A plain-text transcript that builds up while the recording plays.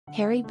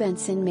Harry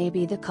Benson may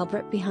be the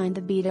culprit behind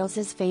the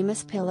Beatles'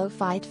 famous pillow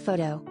fight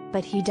photo,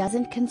 but he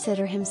doesn't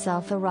consider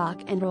himself a rock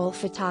and roll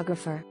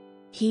photographer.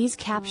 He's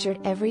captured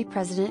every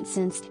president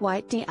since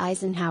Dwight D.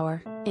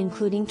 Eisenhower,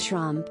 including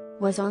Trump,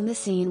 was on the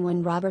scene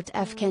when Robert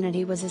F.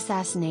 Kennedy was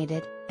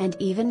assassinated, and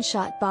even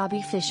shot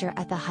Bobby Fischer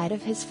at the height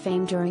of his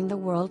fame during the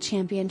World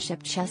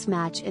Championship chess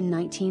match in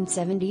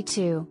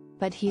 1972,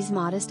 but he's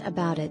modest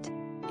about it.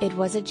 "It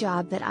was a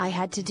job that I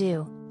had to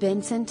do,"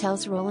 Benson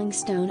tells Rolling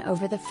Stone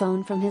over the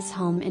phone from his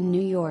home in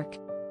New York.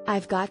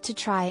 "I've got to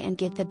try and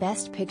get the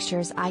best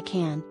pictures I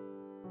can."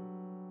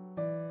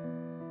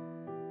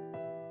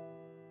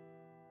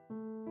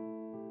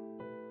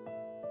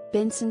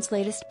 Benson's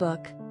latest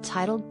book,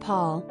 titled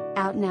Paul,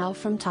 out now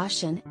from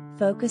Taschen,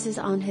 focuses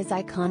on his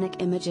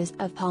iconic images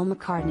of Paul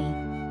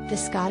McCartney. The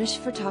Scottish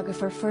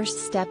photographer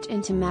first stepped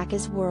into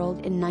Mac's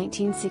world in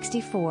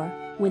 1964,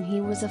 when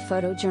he was a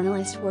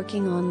photojournalist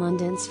working on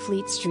London's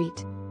Fleet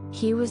Street.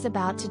 He was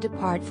about to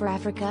depart for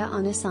Africa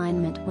on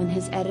assignment when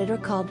his editor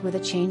called with a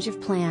change of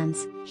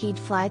plans. He'd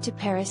fly to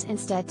Paris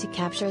instead to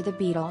capture the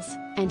Beatles,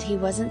 and he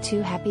wasn't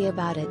too happy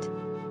about it.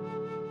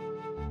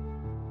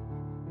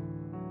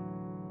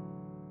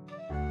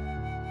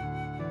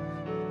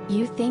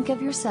 "You think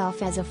of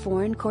yourself as a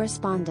foreign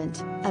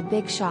correspondent, a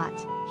big shot,"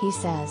 he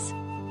says.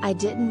 "I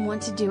didn't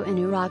want to do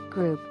any rock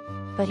group."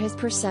 But his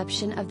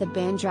perception of the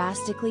band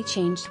drastically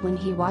changed when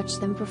he watched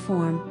them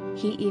perform.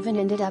 He even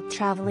ended up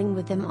traveling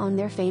with them on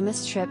their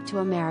famous trip to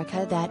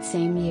America that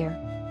same year.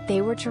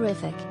 "They were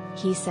terrific,"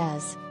 he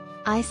says.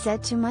 "I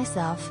said to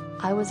myself,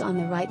 I was on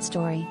the right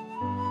story."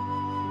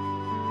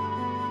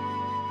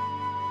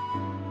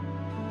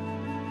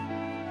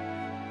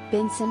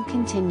 Benson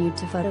continued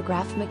to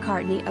photograph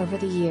McCartney over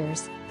the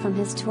years, from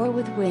his tour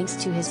with Wings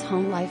to his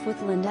home life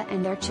with Linda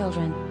and their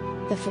children.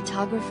 The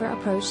photographer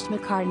approached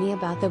McCartney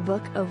about the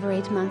book over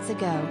 8 months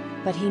ago,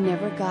 but he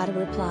never got a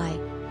reply.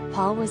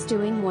 Paul was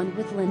doing one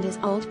with Linda's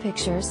old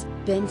pictures,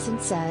 Benson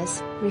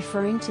says,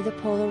 referring to the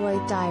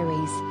Polaroid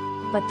diaries.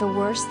 "But the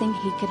worst thing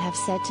he could have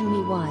said to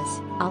me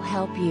was, 'I'll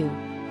help you.'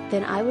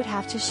 Then I would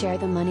have to share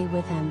the money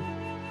with him."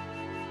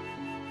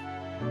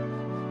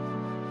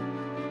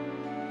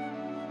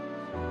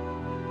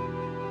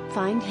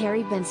 Find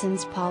Harry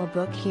Benson's Paul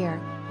book here.